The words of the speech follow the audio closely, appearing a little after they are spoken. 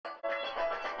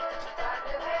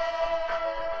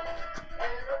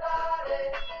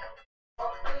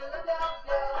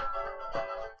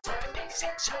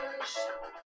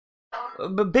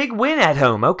big win at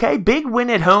home, okay? Big win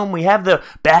at home. We have the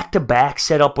back-to-back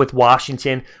set up with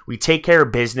Washington. We take care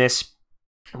of business.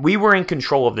 We were in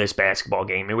control of this basketball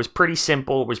game. It was pretty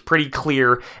simple. It was pretty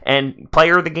clear. And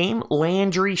player of the game,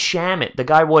 Landry Shamet. The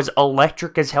guy was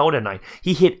electric as hell tonight.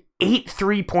 He hit 8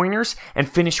 3-pointers and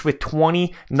finished with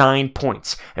 29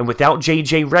 points. And without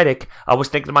J.J. Redick, I was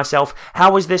thinking to myself,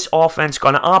 how is this offense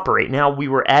going to operate? Now, we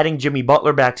were adding Jimmy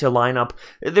Butler back to the lineup.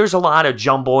 There's a lot of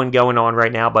jumbling going on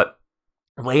right now, but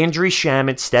Landry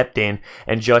Shamet stepped in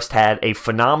and just had a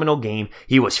phenomenal game.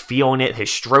 He was feeling it. His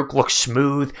stroke looked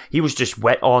smooth. He was just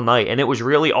wet all night, and it was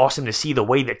really awesome to see the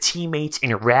way the teammates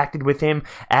interacted with him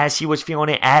as he was feeling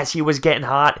it, as he was getting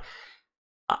hot.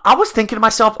 I was thinking to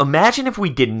myself, imagine if we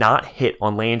did not hit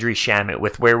on Landry Shamet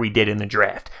with where we did in the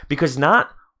draft, because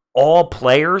not all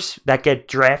players that get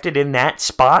drafted in that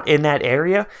spot, in that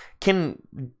area, can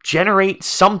generate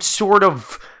some sort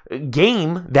of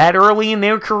game that early in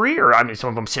their career. I mean, some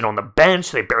of them sit on the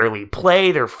bench, they barely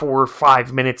play, they're 4 or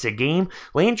 5 minutes a game.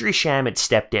 Landry Shamet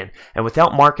stepped in, and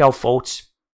without Markelle Fultz,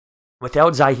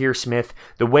 without Zhaire Smith,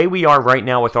 the way we are right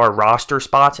now with our roster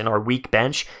spots and our weak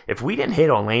bench, if we didn't hit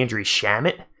on Landry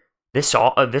Shamet this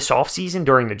offseason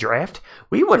during the draft,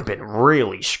 we would have been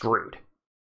really screwed.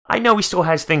 I know he still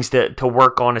has things to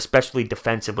work on, especially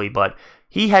defensively, but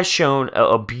he has shown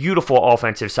a beautiful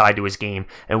offensive side to his game,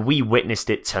 and we witnessed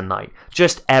it tonight.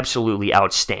 Just absolutely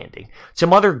outstanding.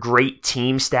 Some other great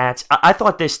team stats. I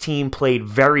thought this team played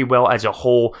very well as a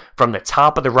whole, from the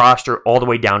top of the roster all the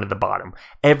way down to the bottom.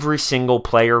 Every single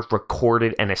player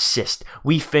recorded an assist.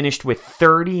 We finished with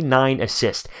 39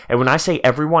 assists. And when I say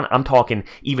everyone, I'm talking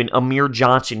even Amir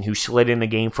Johnson, who slid in the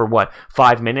game for,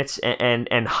 5 minutes, and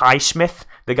Highsmith,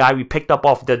 the guy we picked up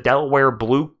off the Delaware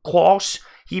Blue Claws.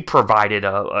 He provided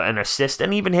an assist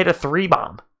and even hit a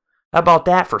 3-bomb. How about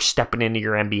that for stepping into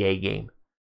your NBA game?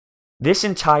 This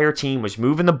entire team was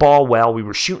moving the ball well. We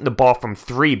were shooting the ball from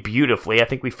 3 beautifully. I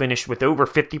think we finished with over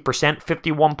 50%,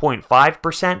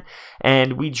 51.5%,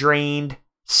 and we drained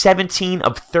 17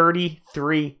 of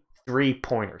 33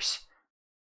 3-pointers.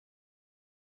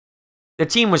 The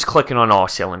team was clicking on all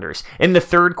cylinders. In the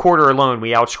third quarter alone, we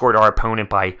outscored our opponent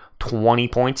by 20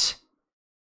 points.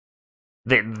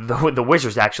 The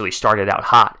Wizards actually started out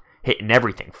hot, hitting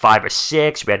everything. 5 of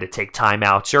 6. We had to take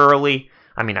timeouts early.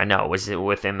 I mean, I know it was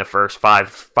within the first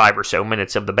five or so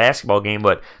minutes of the basketball game,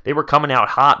 but they were coming out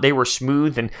hot. They were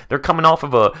smooth, and they're coming off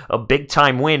of a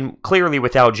big-time win, clearly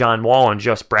without John Wall and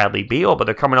just Bradley Beal, but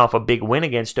they're coming off a big win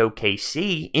against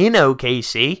OKC, in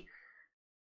OKC.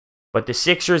 But the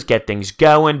Sixers get things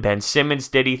going. Ben Simmons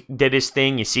did his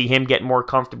thing. You see him getting more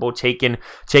comfortable, taking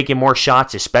more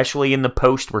shots, especially in the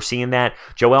post. We're seeing that.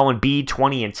 Joel Embiid,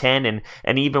 20 and 10,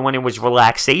 and even when it was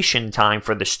relaxation time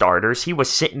for the starters, he was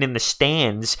sitting in the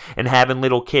stands and having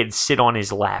little kids sit on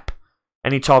his lap.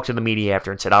 And he talked to the media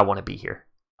after and said, I want to be here.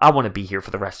 I want to be here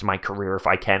for the rest of my career if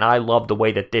I can. I love the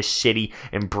way that this city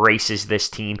embraces this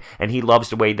team, and he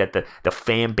loves the way that the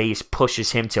fan base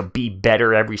pushes him to be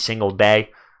better every single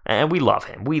day. And we love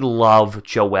him. We love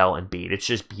Joel Embiid. It's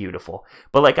just beautiful.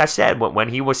 But like I said, when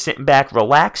he was sitting back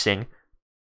relaxing,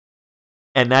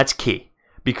 and that's key,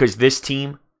 because this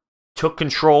team took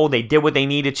control, they did what they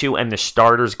needed to, and the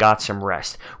starters got some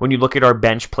rest. When you look at our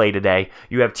bench play today,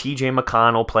 you have TJ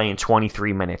McConnell playing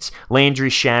 23 minutes,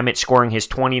 Landry Shamet scoring his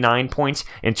 29 points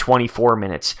in 24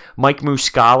 minutes, Mike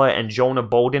Muscala and Jonah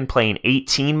Bolden playing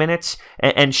 18 minutes,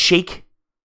 and Shake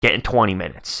getting 20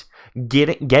 minutes.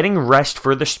 Getting rest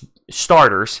for the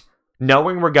starters,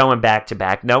 knowing we're going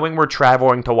back-to-back, knowing we're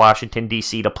traveling to Washington,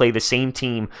 D.C. to play the same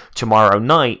team tomorrow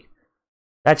night,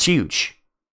 that's huge.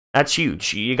 That's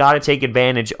huge. You got to take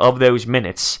advantage of those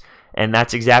minutes, and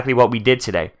that's exactly what we did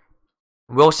today.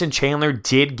 Wilson Chandler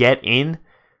did get in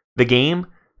the game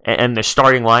and the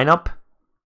starting lineup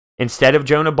instead of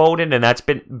Jonah Bolden, and that's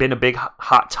been a big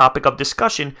hot topic of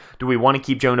discussion. Do we want to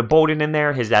keep Jonah Bolden in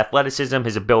there, his athleticism,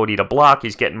 his ability to block,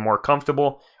 he's getting more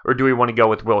comfortable, or do we want to go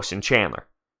with Wilson Chandler,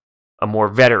 a more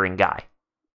veteran guy?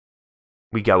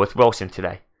 We go with Wilson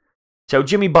today. So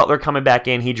Jimmy Butler coming back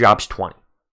in, he drops 20.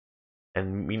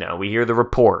 And, we hear the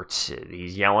reports.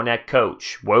 He's yelling at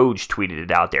Coach. Woj tweeted it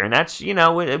out there. And that's,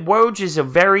 Woj is a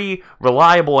very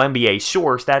reliable NBA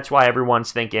source. That's why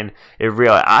everyone's thinking it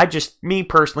really. Me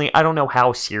personally, I don't know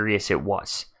how serious it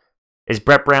was. Is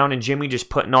Brett Brown and Jimmy just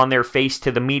putting on their face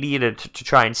to the media to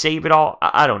try and save it all?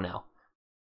 I don't know.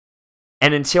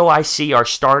 And until I see our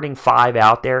starting 5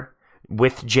 out there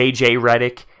with J.J.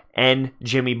 Redick and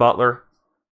Jimmy Butler,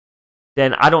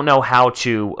 then I don't know how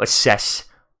to assess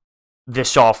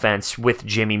this offense with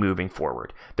Jimmy moving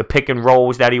forward. The pick and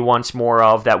rolls that he wants more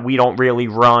of, that we don't really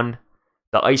run,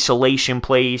 the isolation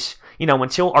plays.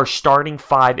 until our starting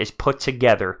five is put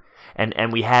together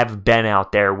and we have Ben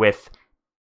out there with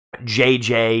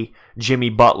JJ, Jimmy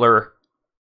Butler,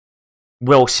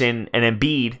 Wilson, and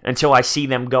Embiid, until I see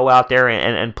them go out there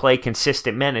and play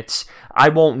consistent minutes, I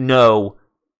won't know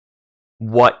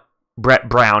what Brett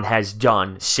Brown has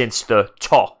done since the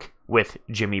talk with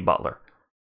Jimmy Butler.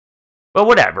 But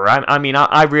whatever.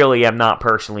 I really am not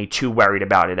personally too worried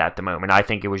about it at the moment. I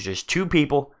think it was just two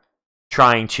people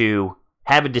trying to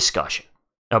have a discussion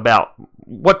about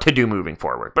what to do moving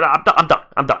forward. But I'm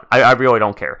done. I really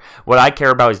don't care. What I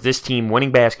care about is this team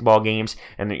winning basketball games,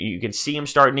 and you can see them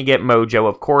starting to get mojo.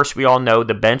 Of course, we all know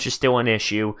the bench is still an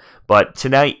issue, but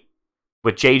tonight,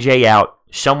 with JJ out,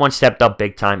 someone stepped up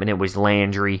big time, and it was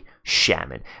Landry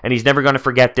Shamet. And he's never going to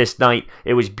forget this night.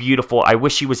 It was beautiful. I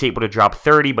wish he was able to drop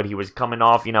 30, but he was coming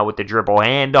off, with the dribble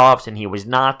handoffs, and he was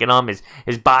knocking them.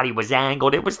 His body was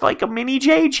angled. It was like a mini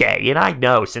JJ. And I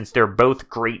know, since they're both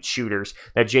great shooters,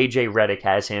 that JJ Redick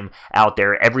has him out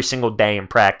there every single day in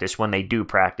practice when they do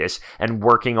practice and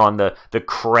working on the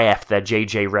craft that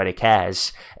JJ Redick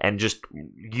has and just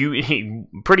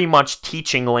pretty much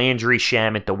teaching Landry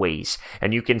Shamet the ways.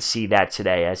 And you can see that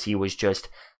today as he was just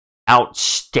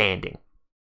outstanding.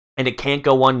 And it can't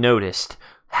go unnoticed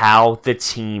how the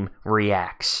team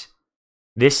reacts.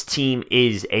 This team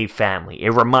is a family. It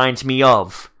reminds me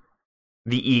of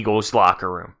the Eagles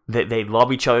locker room. They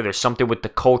love each other. There's something with the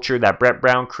culture that Brett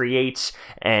Brown creates,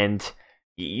 and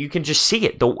you can just see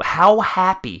it. How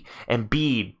happy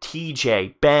Embiid,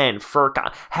 TJ, Ben,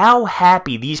 Furkan, how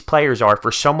happy these players are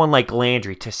for someone like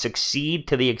Landry to succeed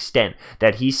to the extent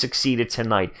that he succeeded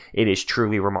tonight. It is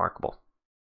truly remarkable.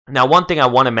 Now, one thing I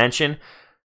want to mention,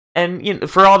 and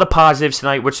for all the positives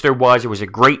tonight, which there was, it was a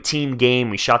great team game.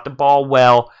 We shot the ball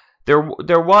well. There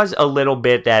was a little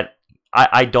bit that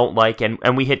I don't like,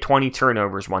 and we hit 20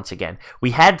 turnovers once again.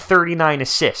 We had 39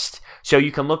 assists, so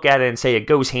you can look at it and say it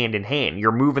goes hand in hand.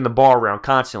 You're moving the ball around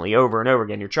constantly over and over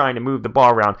again. You're trying to move the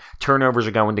ball around. Turnovers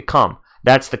are going to come.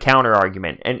 That's the counter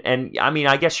argument. And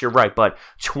I guess you're right, but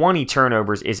 20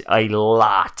 turnovers is a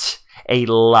lot. A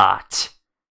lot.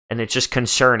 And it's just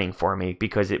concerning for me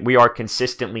because we are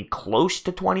consistently close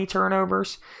to 20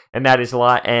 turnovers, and that is a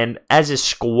lot. And as a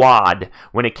squad,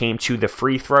 when it came to the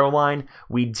free throw line,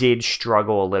 we did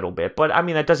struggle a little bit. But,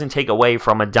 that doesn't take away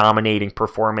from a dominating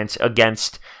performance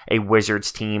against a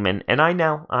Wizards team. And I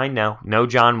know, no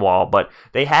John Wall, but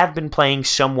they have been playing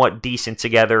somewhat decent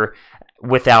together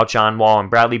without John Wall,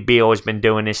 and Bradley Beal has been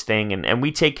doing his thing, and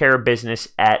we take care of business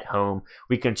at home.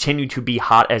 We continue to be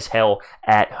hot as hell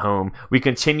at home. We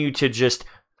continue to just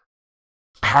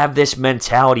have this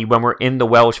mentality when we're in the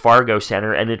Wells Fargo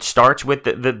Center, and it starts with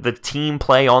the team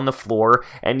play on the floor,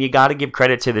 and you got to give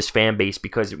credit to this fan base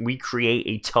because we create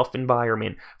a tough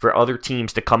environment for other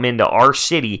teams to come into our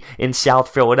city in South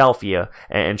Philadelphia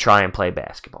and try and play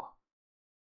basketball.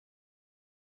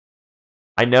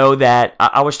 I know that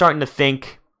I was starting to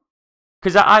think,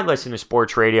 because I listen to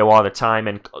sports radio all the time,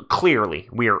 and clearly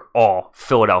we are all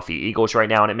Philadelphia Eagles right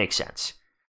now, and it makes sense.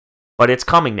 But it's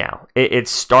coming now. It's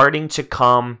starting to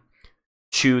come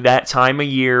to that time of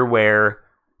year where,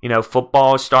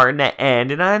 football is starting to end.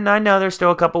 And I know there's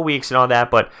still a couple weeks and all that,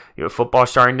 but football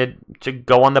is starting to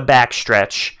go on the back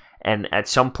stretch. And at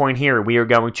some point here, we are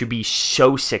going to be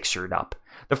so Sixered up.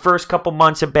 The first couple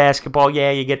months of basketball,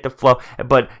 yeah, you get the flow,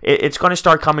 but it's going to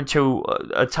start coming to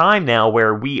a time now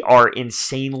where we are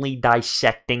insanely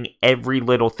dissecting every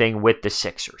little thing with the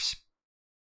Sixers.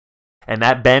 And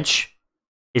that bench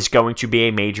is going to be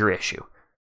a major issue.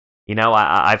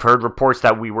 I've heard reports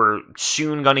that we were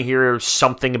soon going to hear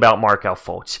something about Markelle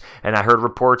Fultz. And I heard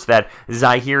reports that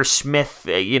Zhaire Smith,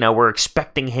 we're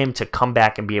expecting him to come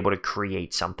back and be able to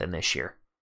create something this year.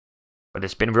 But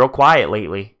it's been real quiet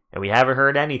lately. And we haven't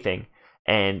heard anything.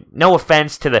 And no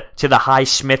offense to the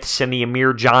Highsmiths and the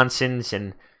Amir Johnsons,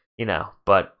 and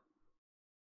but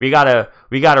we gotta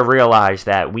realize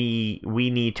that we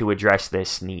need to address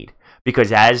this need,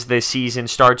 because as the season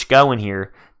starts going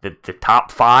here, the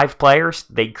top 5 players,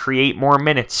 they create more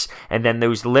minutes, and then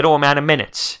those little amount of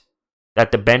minutes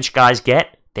that the bench guys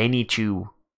get, they need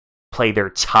to play their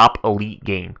top elite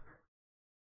game.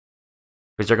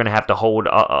 Because they're going to have to hold,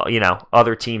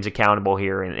 other teams accountable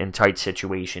here in tight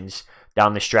situations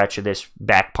down the stretch of this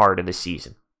back part of the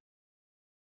season.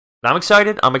 I'm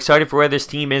excited. I'm excited for where this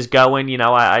team is going.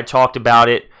 I talked about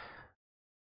it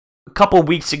a couple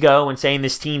weeks ago and saying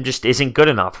this team just isn't good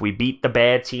enough. We beat the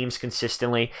bad teams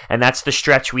consistently, and that's the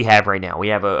stretch we have right now. We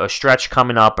have a stretch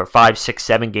coming up, or 5, 6,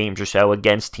 7 games or so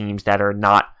against teams that are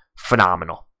not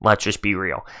phenomenal. Let's just be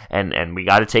real. And we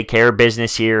got to take care of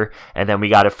business here, and then we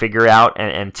got to figure out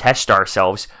and test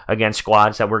ourselves against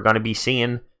squads that we're going to be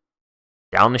seeing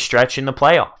down the stretch in the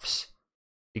playoffs.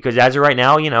 Because as of right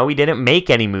now, we didn't make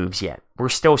any moves yet. We're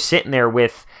still sitting there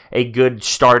with a good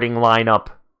starting lineup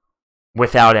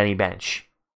without any bench.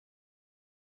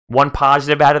 One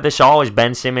positive out of this all is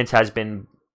Ben Simmons has been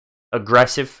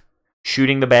aggressive,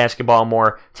 shooting the basketball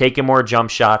more, taking more jump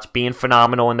shots, being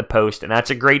phenomenal in the post, and that's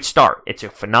a great start. It's a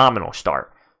phenomenal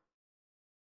start.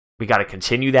 We got to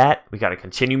continue that. We got to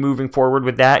continue moving forward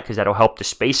with that because that'll help the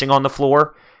spacing on the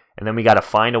floor, and then we got to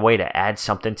find a way to add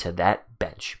something to that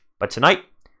bench. But tonight,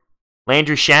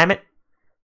 Landry Shamet,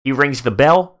 he rings the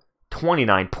bell.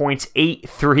 29 points, 8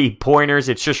 3-pointers.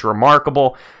 It's just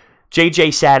remarkable.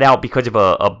 JJ sat out because of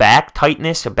a back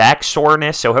tightness, a back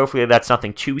soreness, so hopefully that's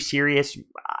nothing too serious.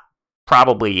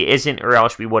 Probably isn't, or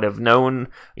else we would have known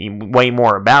way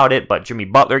more about it. But Jimmy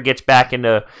Butler gets back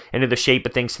into the shape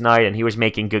of things tonight, and he was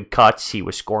making good cuts. He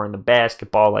was scoring the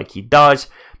basketball like he does,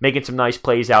 making some nice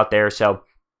plays out there. So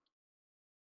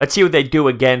let's see what they do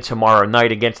again tomorrow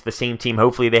night against the same team.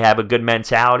 Hopefully they have a good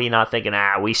mentality, not thinking,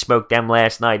 we smoked them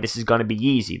last night. This is going to be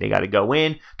easy. They got to go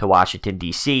in to Washington,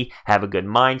 D.C., have a good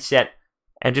mindset,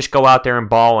 and just go out there and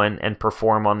ball and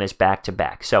perform on this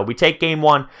back-to-back. So we take game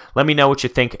one. Let me know what you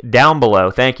think down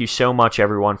below. Thank you so much,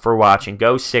 everyone, for watching.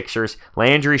 Go Sixers.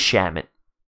 Landry Shamet.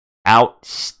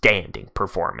 Outstanding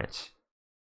performance.